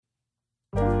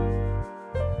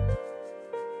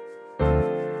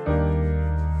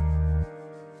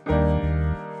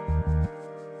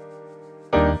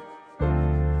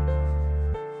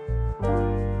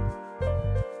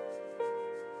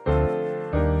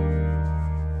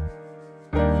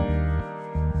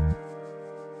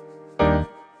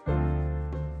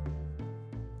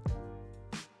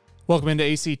Welcome into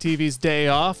ACTV's Day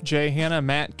Off. Jay Hanna,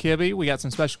 Matt Kibbe. We got some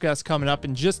special guests coming up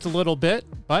in just a little bit,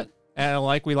 but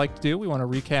like we like to do, we want to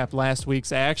recap last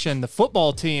week's action. The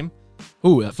football team.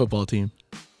 Ooh, that football team.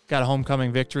 Got a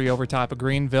homecoming victory over top of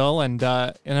Greenville, and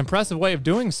an impressive way of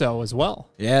doing so as well.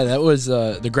 Yeah, that was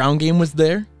the ground game was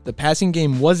there. The passing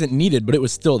game wasn't needed, but it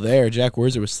was still there. Jack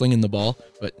Werzer was slinging the ball,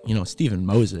 but Stephen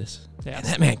Moses, man,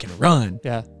 that man can run.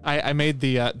 Yeah, I made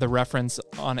the reference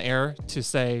on air to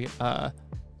say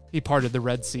he parted the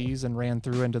Red Seas and ran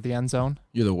through into the end zone.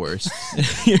 You're the worst.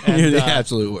 You're the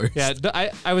absolute worst.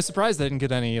 Yeah, I was surprised I didn't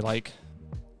get any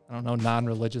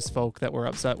non-religious folk that were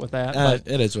upset with that. But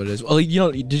it is what it is. Well,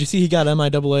 did you see he got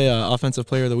MIAA Offensive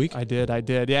Player of the Week? I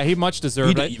did. Yeah, he much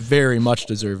deserved it. He very much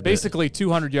deserved Basically,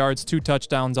 200 yards, 2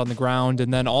 touchdowns on the ground,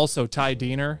 and then also Ty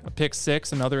Diener, a pick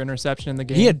six, another interception in the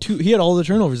game. He had all the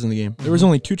turnovers in the game. There was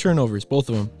only 2 turnovers, both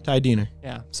of them. Ty Diener.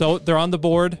 Yeah, so they're on the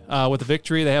board with a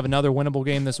victory. They have another winnable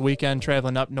game this weekend,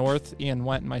 traveling up north. Ian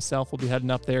Went and myself will be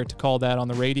heading up there to call that on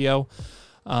the radio.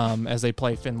 As they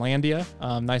play Finlandia.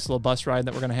 Nice little bus ride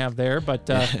that we're going to have there, but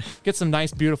get some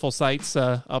nice, beautiful sights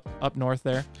up north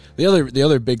there. The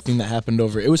other big thing that happened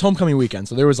it was homecoming weekend,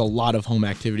 so there was a lot of home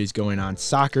activities going on.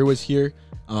 Soccer was here.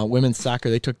 Women's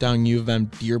soccer, they took down U of M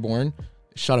Dearborn,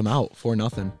 shut them out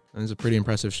 4-0. It was a pretty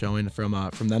impressive showing from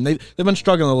them. They've been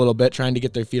struggling a little bit trying to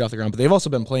get their feet off the ground, but they've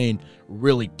also been playing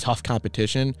really tough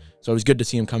competition, so it was good to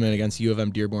see them come in against U of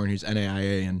M Dearborn, who's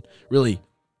NAIA, and really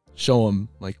show them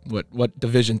like what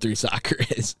Division III soccer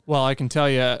is. Well, I can tell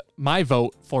you, my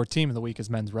vote for Team of the Week is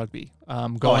men's rugby.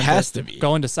 It has to be.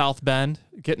 Going to South Bend,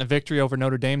 getting a victory over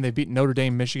Notre Dame. They beat Notre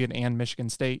Dame, Michigan, and Michigan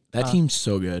State. That team's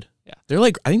so good. Yeah. They're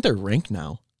I think they're ranked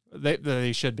now.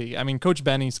 They should be. I mean, Coach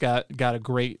Benny's got a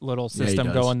great little system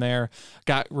does. going there.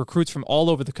 Got recruits from all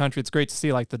over the country. It's great to see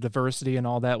the diversity and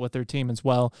all that with their team as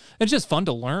well. It's just fun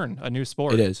to learn a new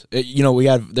sport. It is. We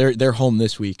have they're home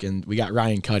this week, and we got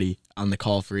Ryan Cuddy on the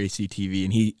call for ACTV,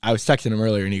 and I was texting him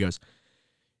earlier, and he goes,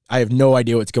 I have no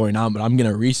idea what's going on, but I'm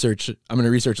gonna research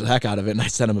the heck out of it. And I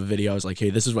sent him a video. I was like, hey,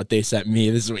 this is what they sent me.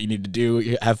 This is what you need to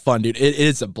do. Have fun, dude. It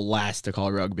is a blast to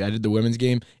call rugby. I did the women's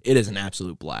game. It is an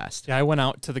absolute blast. Yeah, I went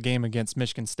out to the game against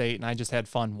Michigan State, and I just had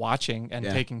fun watching and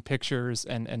taking pictures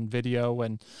and video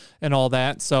and all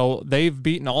that. So they've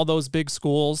beaten all those big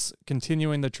schools,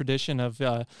 continuing the tradition of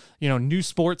new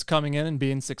sports coming in and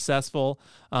being successful.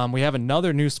 We have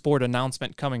another new sport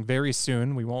announcement coming very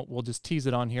soon. We'll just tease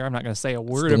it on here. I'm not going to say a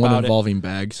word about it. Involving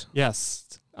bags.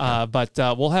 Yes. But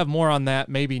we'll have more on that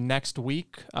maybe next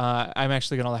week. I'm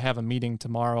actually going to have a meeting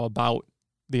tomorrow about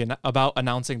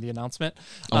announcing the announcement.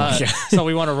 So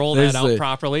we want to roll that out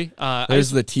properly.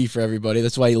 There's the tea for everybody.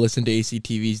 That's why you listen to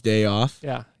ACTV's Day Off.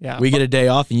 Yeah. We get a day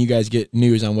off, and you guys get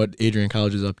news on what Adrian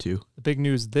College is up to. The big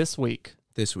news this week.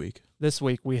 This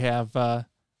week we have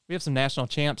some national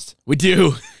champs. We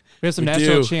do. We have some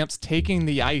national champs taking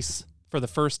the ice for the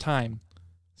first time.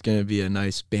 It's going to be a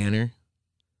nice banner.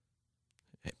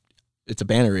 It's a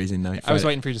banner raising night. I was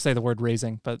waiting for you to say the word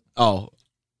raising, but... Oh,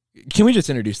 can we just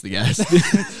introduce the guest?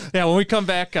 Yeah, when we come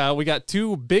back, we got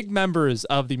 2 big members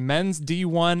of the men's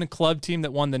D1 club team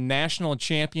that won the national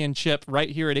championship right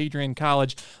here at Adrian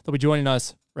College. They'll be joining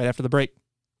us right after the break.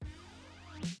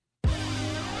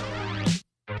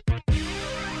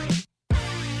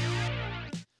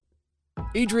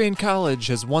 Adrian College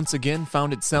has once again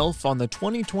found itself on the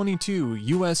 2022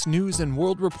 U.S. News &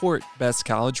 World Report Best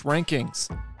College Rankings.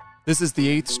 This is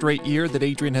the 8th straight year that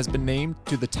Adrian has been named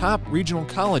to the top regional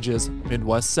colleges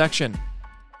Midwest section.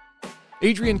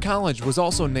 Adrian College was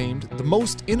also named the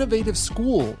most innovative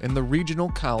school in the regional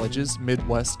colleges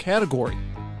Midwest category.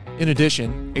 In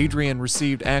addition, Adrian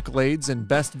received accolades in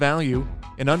Best Value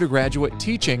in undergraduate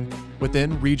teaching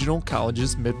within regional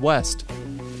colleges Midwest.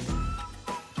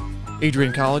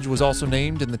 Adrian College was also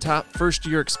named in the top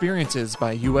first-year experiences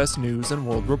by U.S. News &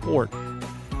 World Report.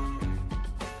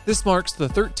 This marks the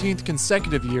 13th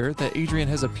consecutive year that Adrian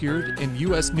has appeared in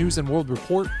U.S. News & World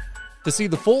Report. To see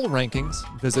the full rankings,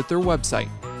 visit their website.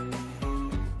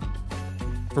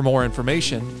 For more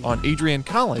information on Adrian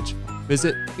College,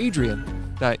 visit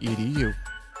adrian.edu.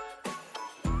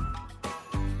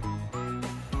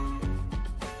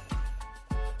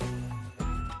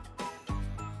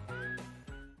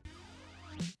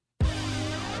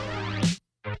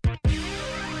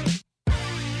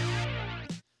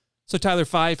 So Tyler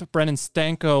Fife, Brennan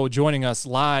Stanko joining us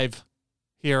live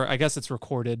here. I guess it's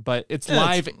recorded, but it's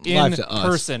live in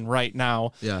person right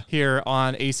now here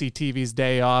on ACTV's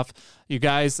Day Off. You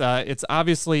guys, it's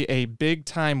obviously a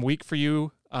big-time week for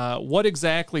you. What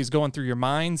exactly is going through your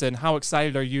minds, and how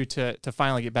excited are you to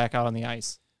finally get back out on the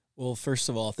ice? Well, first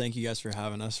of all, thank you guys for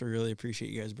having us. I really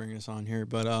appreciate you guys bringing us on here.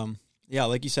 But Yeah,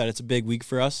 like you said, it's a big week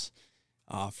for us.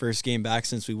 First game back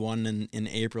since we won in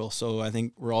April, so I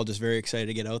think we're all just very excited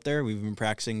to get out there. We've been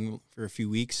practicing for a few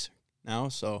weeks now,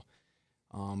 so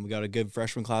we got a good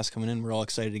freshman class coming in. We're all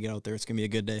excited to get out there. It's going to be a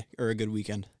good day, or a good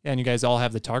weekend. Yeah, and you guys all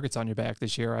have the targets on your back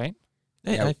this year, right?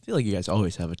 Hey, I feel like you guys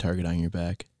always have a target on your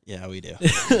back. Yeah, we do.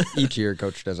 Each year,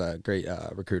 Coach does a great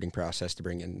recruiting process to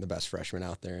bring in the best freshmen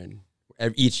out there, and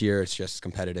each year it's just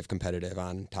competitive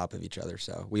on top of each other.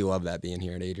 So we love that being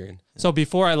here at Adrian. So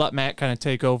before I let Matt kind of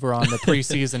take over on the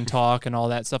preseason talk and all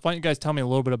that stuff, why don't you guys tell me a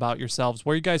little bit about yourselves?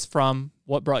 Where are you guys from?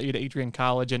 What brought you to Adrian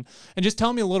College? And just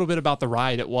tell me a little bit about the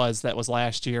ride that was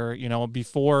last year,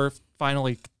 before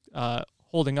finally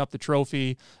holding up the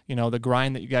trophy, the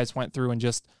grind that you guys went through, and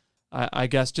just, I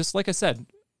guess, just like I said,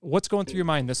 what's going through your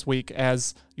mind this week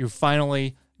as you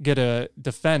finally get to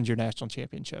defend your national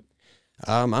championship?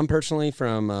 I'm personally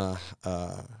from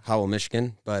Howell,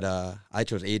 Michigan, but I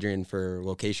chose Adrian for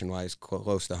location-wise,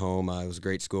 close to home. It was a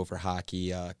great school for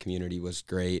hockey. Community was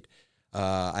great.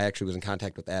 I actually was in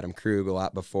contact with Adam Krug a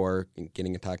lot before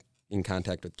getting in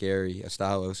contact with Gary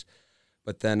Estalos.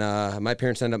 But then my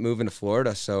parents ended up moving to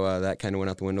Florida, so that kind of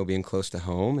went out the window being close to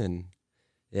home. And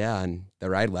the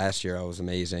ride last year was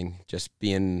amazing. Just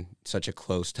being such a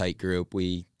close, tight group.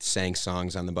 We sang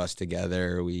songs on the bus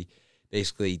together. We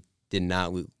basically did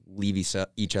not leave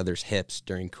each other's hips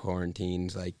during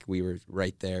quarantines. Like, we were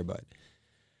right there. But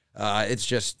it's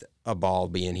just a ball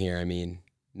being here. I mean,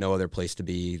 no other place to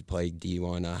be, play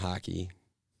D1 hockey.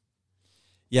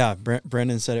 Yeah,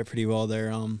 Brendan said it pretty well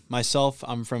there. Myself,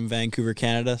 I'm from Vancouver,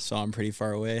 Canada, so I'm pretty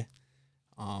far away.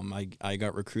 I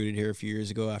got recruited here a few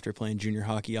years ago after playing junior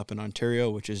hockey up in Ontario,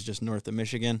 which is just north of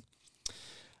Michigan.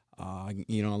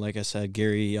 Like I said,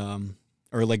 Gary,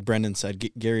 or like Brendan said,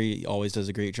 Gary always does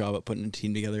a great job at putting a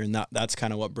team together, and that's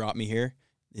kind of what brought me here,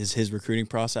 is his recruiting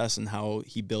process and how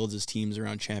he builds his teams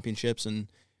around championships and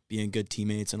being good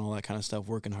teammates and all that kind of stuff,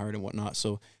 working hard and whatnot.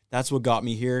 So that's what got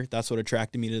me here. That's what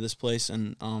attracted me to this place.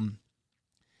 And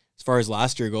as far as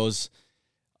last year goes,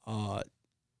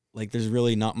 there's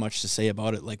really not much to say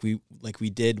about it. We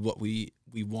did what we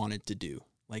wanted to do.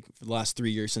 Like, for the last 3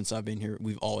 years since I've been here,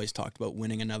 we've always talked about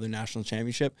winning another national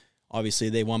championship. Obviously,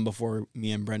 they won before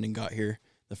me and Brendan got here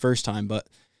the first time, but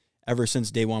ever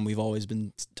since day one, we've always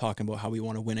been talking about how we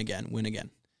want to win again.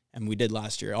 And we did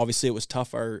last year. Obviously, it was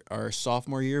tough our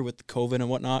sophomore year with COVID and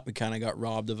whatnot. We kind of got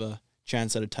robbed of a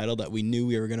chance at a title that we knew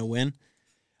we were going to win.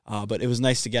 But it was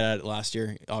nice to get at it last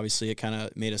year. Obviously, it kind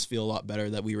of made us feel a lot better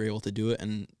that we were able to do it,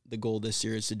 and the goal this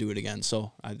year is to do it again.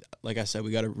 So, like I said,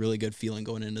 we got a really good feeling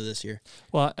going into this year.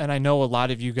 Well, and I know a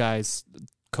lot of you guys,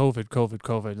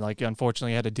 COVID, like,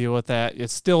 unfortunately had to deal with that. You're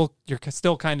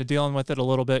still kind of dealing with it a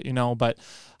little bit, but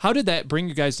how did that bring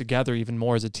you guys together even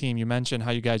more as a team? You mentioned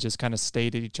how you guys just kind of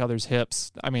stayed at each other's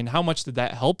hips. I mean, how much did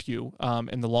that help you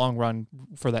in the long run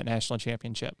for that national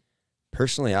championship?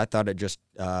 Personally, I thought it just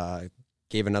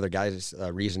gave another guys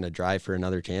a reason to drive for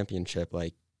another championship.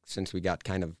 Like, since we got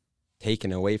kind of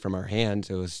taken away from our hands,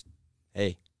 it was,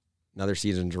 hey, another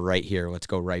season's right here. Let's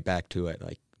go right back to it.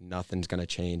 Like, nothing's going to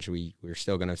change. We're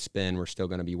still going to spin. We're still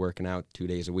going to be working out 2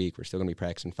 days a week. We're still going to be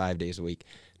practicing 5 days a week,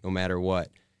 no matter what.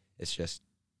 It's just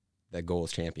the goal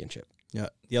is championship. Yeah.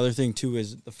 The other thing, too,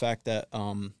 is the fact that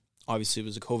obviously it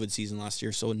was a COVID season last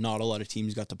year, so not a lot of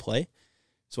teams got to play.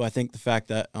 So I think the fact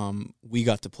that we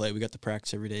got to play, we got to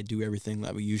practice every day, do everything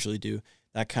that we usually do,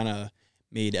 that kind of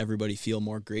made everybody feel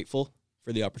more grateful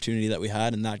for the opportunity that we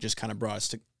had, and that just kind of brought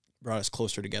us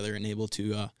closer together and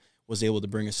was able to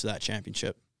bring us to that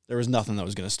championship. There was nothing that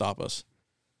was going to stop us.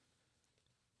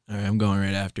 All right, I'm going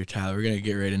right after Tyler. We're going to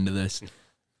get right into this.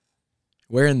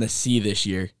 Wearing the C this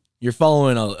year. You're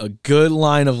following a good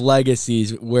line of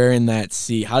legacies wearing that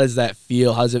C. How does that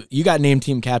feel? You got named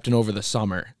team captain over the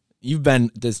summer. You've been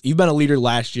a leader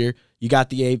last year. You got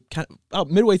the A kind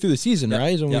of midway through the season,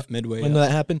 right? Midway. When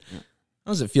that happened? Yeah.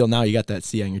 How does it feel now you got that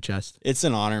C on your chest? It's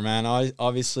an honor, man.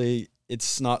 Obviously,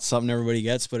 it's not something everybody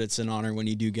gets, but it's an honor when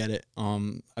you do get it.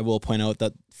 I will point out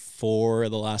that 4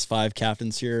 of the last 5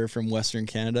 captains here are from Western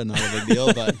Canada. Not a big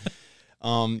deal, but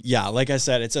like I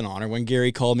said, it's an honor. When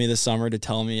Gary called me this summer to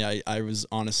tell me, I was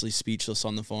honestly speechless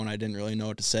on the phone. I didn't really know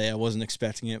what to say. I wasn't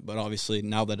expecting it, but obviously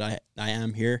now that I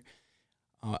am here,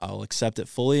 I'll accept it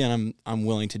fully, and I'm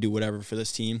willing to do whatever for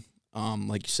this team.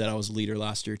 Like you said, I was a leader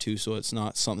last year too, so it's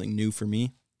not something new for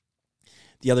me.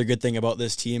 The other good thing about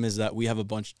this team is that we have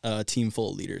a team full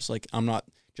of leaders. Like, I'm not,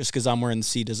 just because I'm wearing the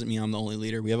C doesn't mean I'm the only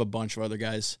leader. We have a bunch of other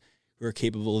guys who are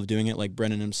capable of doing it, like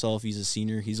Brendan himself. He's a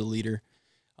senior. He's a leader.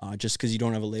 Just because you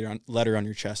don't have a letter on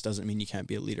your chest doesn't mean you can't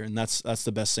be a leader. And that's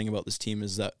the best thing about this team,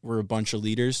 is that we're a bunch of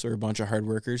leaders. We're a bunch of hard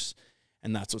workers,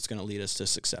 and that's what's going to lead us to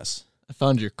success. I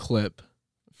found your clip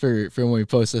for when we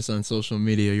post this on social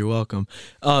media. You're welcome.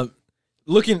 I'm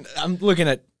looking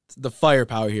at the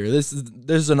firepower here.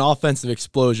 There's an offensive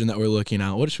explosion that we're looking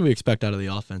at. What should we expect out of the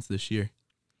offense this year?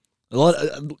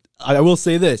 I will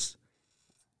say this: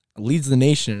 leads the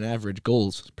nation in average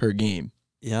goals per game.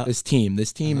 Yeah, This team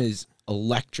is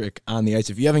electric on the ice.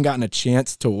 If you haven't gotten a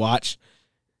chance to watch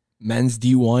men's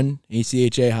D1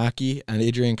 ACHA hockey at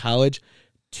Adrian College,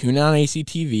 tune on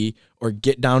ACTV or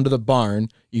get down to the barn.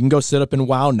 You can go sit up in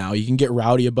WOW now. You can get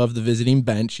rowdy above the visiting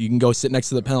bench. You can go sit next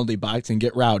to the penalty box and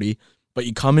get rowdy. But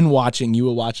you come and watch it, and you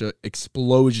will watch an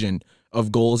explosion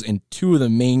of goals, and two of the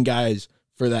main guys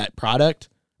for that product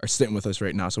are sitting with us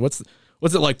right now. So what's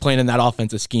it like playing in that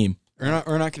offensive scheme? We're not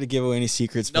going to give away any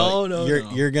secrets. But No.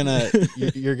 You're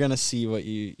gonna see what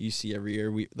you see every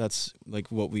year. That's like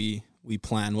what we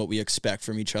plan, what we expect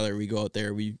from each other. We go out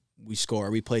there, we score,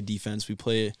 we play defense, we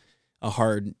play a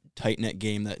hard, tight net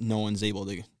game that no one's able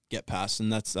to get past,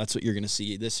 and that's what you're gonna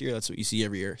see this year. That's what you see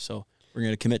every year. So we're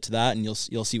gonna commit to that, and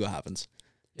you'll see what happens.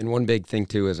 And one big thing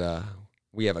too is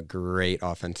we have a great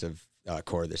offensive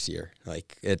core this year.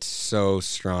 Like, it's so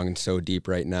strong and so deep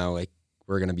right now. Like,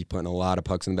 we're going to be putting a lot of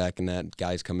pucks in the back of net.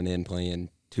 Guys coming in, playing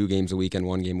 2 games a weekend,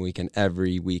 1 game a weekend.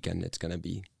 Every weekend it's going to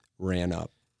be ran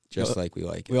up just like we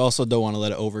like it. We also don't want to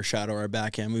let it overshadow our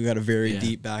back end. We've got a very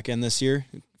deep back end this year.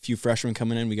 A few freshmen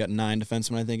coming in. We got 9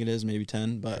 defensemen, I think it is, maybe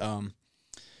 10. But,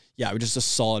 we're just a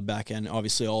solid back end.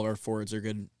 Obviously, all of our forwards are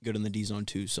good in the D zone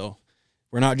too. So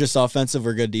we're not just offensive,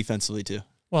 we're good defensively too.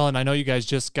 Well, and I know you guys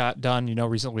just got done,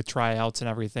 recently with tryouts and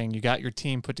everything. You got your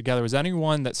team put together. Was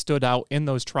anyone that stood out in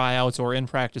those tryouts or in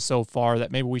practice so far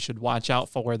that maybe we should watch out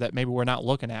for, that maybe we're not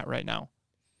looking at right now?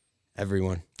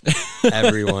 Everyone.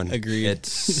 Agreed. It's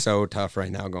so tough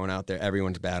right now going out there.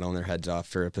 Everyone's battling their heads off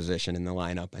for a position in the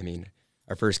lineup. I mean,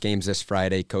 our first game's this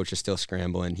Friday. Coach is still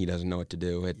scrambling. He doesn't know what to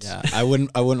do. I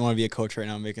wouldn't want to be a coach right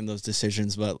now making those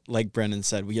decisions. But like Brendan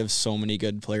said, we have so many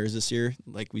good players this year.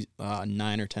 Like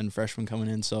 9 or 10 freshmen coming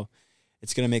in, so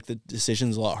it's going to make the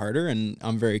decisions a lot harder. And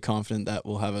I'm very confident that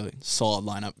we'll have a solid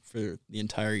lineup for the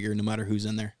entire year, no matter who's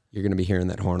in there. You're going to be hearing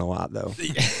that horn a lot, though. I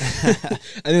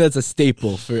think that's a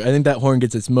staple. I think that horn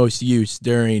gets its most use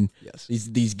during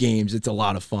these games. It's a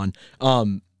lot of fun.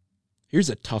 Here's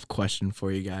a tough question for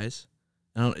you guys.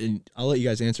 I'll let you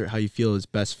guys answer it how you feel is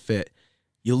best fit.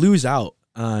 You lose out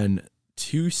on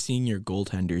 2 senior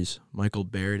goaltenders, Michael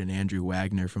Barrett and Andrew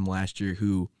Wagner from last year,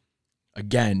 who,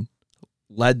 again,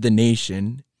 led the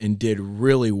nation and did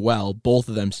really well, both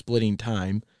of them splitting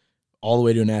time all the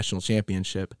way to a national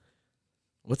championship.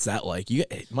 What's that like?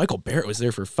 Michael Barrett was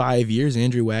there for 5 years,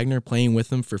 Andrew Wagner playing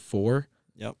with him for 4.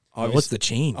 Yep. What's the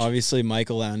change? Obviously,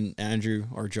 Michael and Andrew,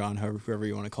 or John, whoever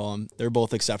you want to call him, they're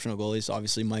both exceptional goalies.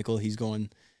 Obviously, Michael, he's going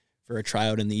for a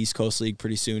tryout in the East Coast League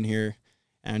pretty soon here.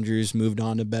 Andrew's moved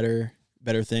on to better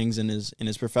things in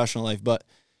his professional life. But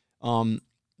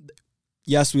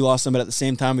yes, we lost them, but at the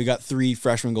same time, we got 3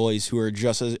 freshman goalies who are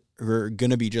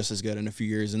going to be just as good in a few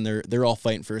years, and they're all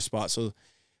fighting for a spot. So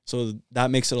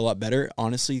that makes it a lot better,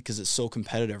 honestly, because it's so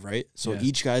competitive, right? So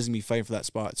each guy's going to be fighting for that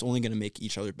spot. It's only going to make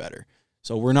each other better.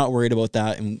 So we're not worried about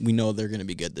that, and we know they're going to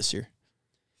be good this year.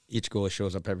 Each goalie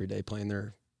shows up every day playing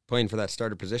for that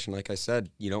starter position. Like I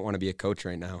said, you don't want to be a coach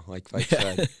right now. Like I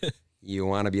said, you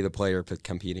want to be the player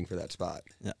competing for that spot.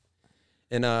 Yeah.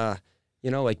 And,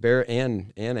 like Barrett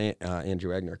and Andrew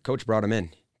Wagner, Coach brought him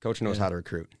in. Coach knows how to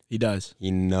recruit. He does.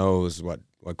 He knows what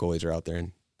goalies are out there.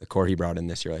 And the core he brought in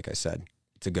this year, like I said,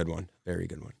 it's a good one. Very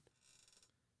good one.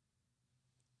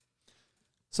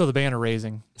 So the banner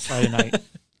raising Friday night.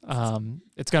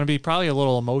 It's going to be probably a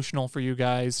little emotional for you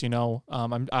guys.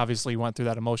 I'm obviously went through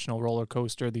that emotional roller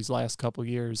coaster these last couple of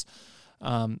years.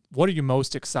 What are you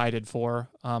most excited for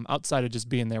outside of just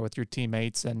being there with your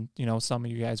teammates and, some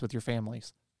of you guys with your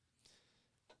families?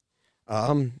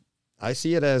 I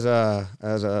see it as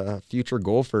a future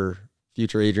goal for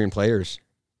future Adrian players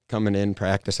coming in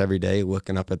practice every day,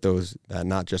 looking up at those,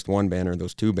 not just one banner,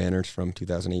 those 2 banners from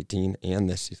 2018 and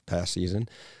this past season,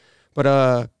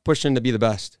 but pushing to be the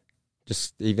best.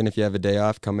 Just even if you have a day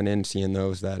off, coming in, seeing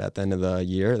those that at the end of the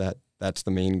year, that's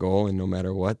the main goal, and no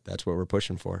matter what, that's what we're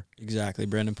pushing for. Exactly.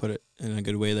 Brandon put it in a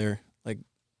good way there. Like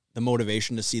the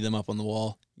motivation to see them up on the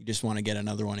wall, you just want to get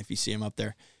another one if you see them up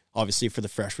there. Obviously, for the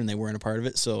freshmen, they weren't a part of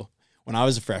it. So when I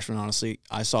was a freshman, honestly,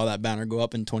 I saw that banner go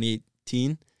up in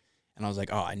 2018, and I was like,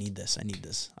 oh, I need this.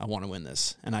 I want to win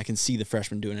this. And I can see the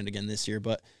freshmen doing it again this year.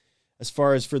 But as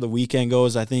far as for the weekend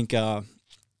goes, I think I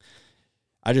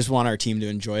just want our team to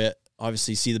enjoy it.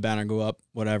 Obviously, see the banner go up,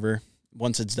 whatever.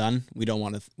 Once it's done, we don't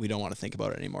want to think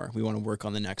about it anymore. We want to work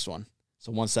on the next one.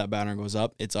 So once that banner goes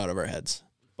up, it's out of our heads.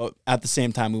 But at the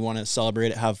same time, we want to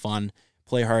celebrate it, have fun,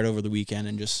 play hard over the weekend,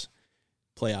 and just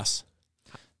play us.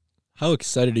 How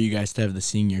excited are you guys to have the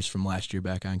seniors from last year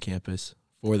back on campus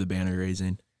for the banner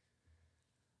raising?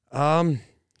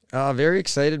 Very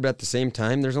excited, but at the same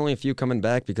time, there's only a few coming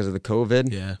back because of the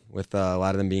COVID. Yeah. With a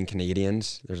lot of them being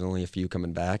Canadians, there's only a few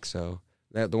coming back. So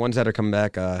the ones that are coming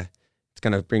back, it's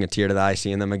going to bring a tear to the eye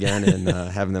seeing them again and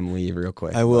having them leave real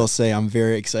quick. I will say I'm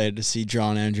very excited to see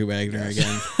John Andrew Wagner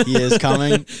again. He is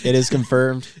coming. It is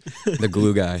confirmed. The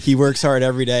glue guy. He works hard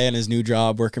every day in his new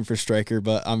job working for Stryker,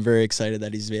 but I'm very excited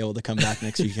that he's able to come back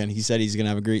next weekend. He said he's going to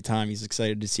have a great time. He's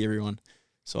excited to see everyone.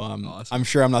 So Awesome. I'm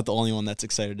sure I'm not the only one that's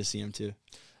excited to see him too.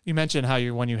 You mentioned how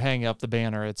when you hang up the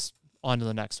banner, it's on to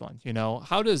the next one. You know,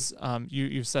 how does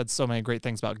you've said so many great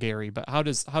things about Gary, but how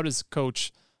does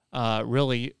Coach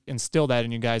really instill that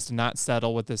in you guys to not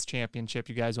settle with this championship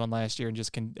you guys won last year and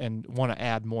just and want to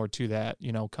add more to that?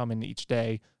 You know, coming each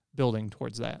day, building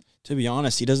towards that. To be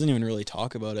honest, he doesn't even really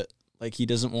talk about it. Like, he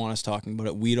doesn't want us talking about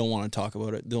it. We don't want to talk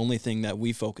about it. The only thing that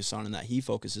we focus on and that he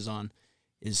focuses on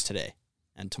is today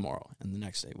and tomorrow and the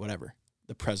next day, whatever,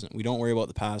 the present. We don't worry about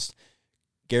the past.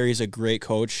 Gary's a great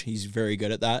coach. He's very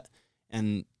good at that.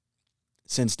 And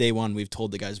since day one, we've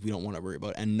told the guys we don't want to worry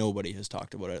about it, and nobody has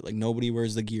talked about it. Like, nobody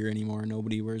wears the gear anymore.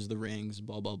 Nobody wears the rings,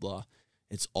 blah, blah, blah.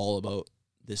 It's all about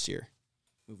this year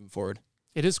moving forward.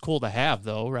 It is cool to have,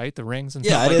 though, right? The rings and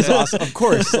Yeah, stuff it like is that. awesome. Of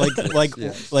course.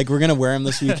 Yes. Like we're going to wear them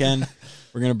this weekend.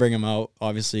 We're going to bring them out,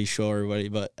 obviously show everybody,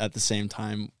 but at the same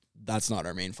time, that's not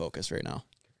our main focus right now.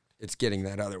 It's getting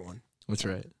that other one. That's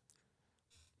right.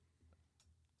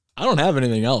 I don't have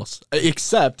anything else,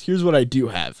 except here's what I do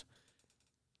have.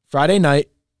 Friday night,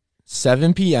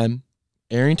 7 p.m.,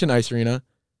 Arrington Ice Arena.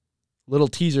 Little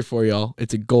teaser for y'all.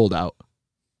 It's a gold out.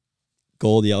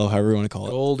 Gold, yellow, however you want to call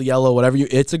it. Gold, yellow, whatever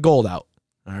it's a gold out.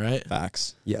 All right?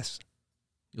 Facts. Yes.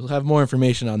 You'll have more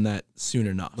information on that soon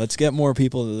enough. Let's get more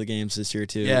people to the games this year,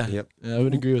 too. Yeah. Yep. I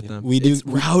would agree with them. We do- It's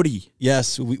rowdy.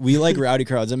 Yes, we like rowdy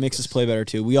crowds. That makes us play better,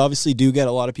 too. We obviously do get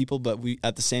a lot of people, but we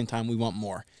at the same time, we want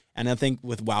more. And I think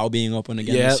with WOW being open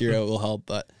again Yep. this year, it will help.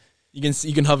 But You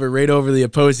can hover right over the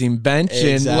opposing bench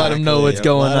and let them know what's Exactly.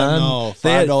 going Let 'em on. know.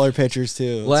 They had- $5 pitchers,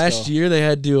 too. Let's Last go. year they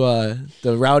had to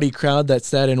the rowdy crowd that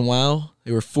sat in WOW.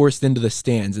 They were forced into the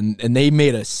stands and they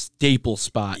made a staple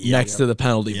spot next to the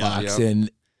penalty Yeah. box. Yep. And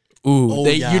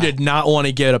yeah. you did not want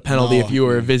to get a penalty No. if you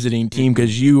were a visiting team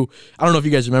because I don't know if you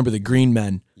guys remember the Green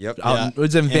Men. Yep. It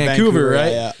was in Vancouver,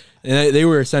 right? Yeah. And they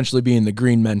were essentially being the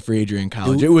Green Men for Adrian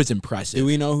College. It was impressive. Do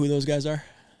we know who those guys are?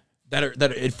 that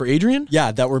are for Adrian?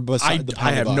 Yeah, that were beside the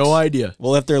I penalty have box. no idea.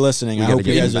 Well, if they're listening, I gotta hope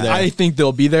you get guys them are there. I think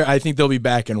they'll be there. I think they'll be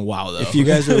back in WOW though. If you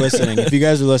guys are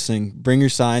listening, bring your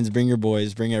signs, bring your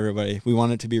boys, bring everybody. We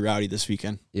want it to be rowdy this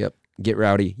weekend. Yep. Get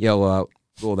rowdy. Yellow out.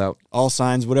 Gold out. All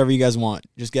signs, whatever you guys want.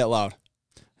 Just get loud.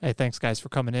 Hey, thanks, guys, for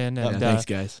coming in. Yeah, And thanks,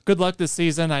 guys. good luck this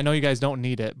season. I know you guys don't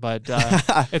need it, but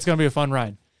it's going to be a fun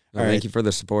ride. All right. Thank you for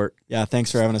the support. Yeah,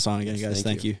 thanks for having us on again, Yes, guys.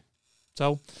 thank Thank you.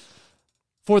 So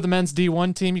for the men's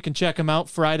D1 team, you can check them out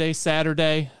Friday,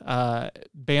 Saturday.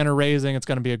 Banner raising. It's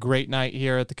going to be a great night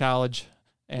here at the college.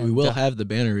 And We will have the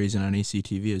banner raising on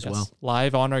ACTV as well.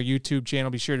 live on our YouTube channel.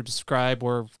 Be sure to subscribe.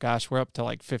 We're up to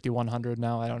like 5,100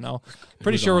 now. I don't know.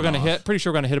 Pretty sure we're gonna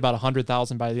hit about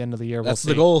 100,000 by the end of the year. That's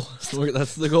we'll the goal.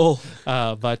 That's the goal.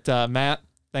 But Matt,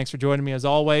 thanks for joining me as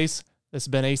always. This has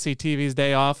been ACTV's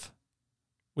day off.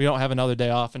 We don't have another day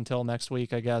off until next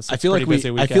week, I guess. I feel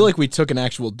like we took an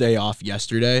actual day off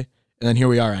yesterday, and then here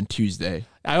we are on Tuesday.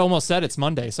 I almost said it's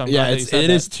Monday, so I'm glad that you said it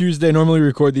that. is Tuesday. Normally we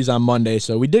record these on Monday,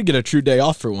 so we did get a true day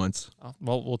off for once.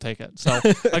 Well, we'll take it. So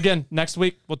again, next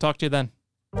week we'll talk to you then.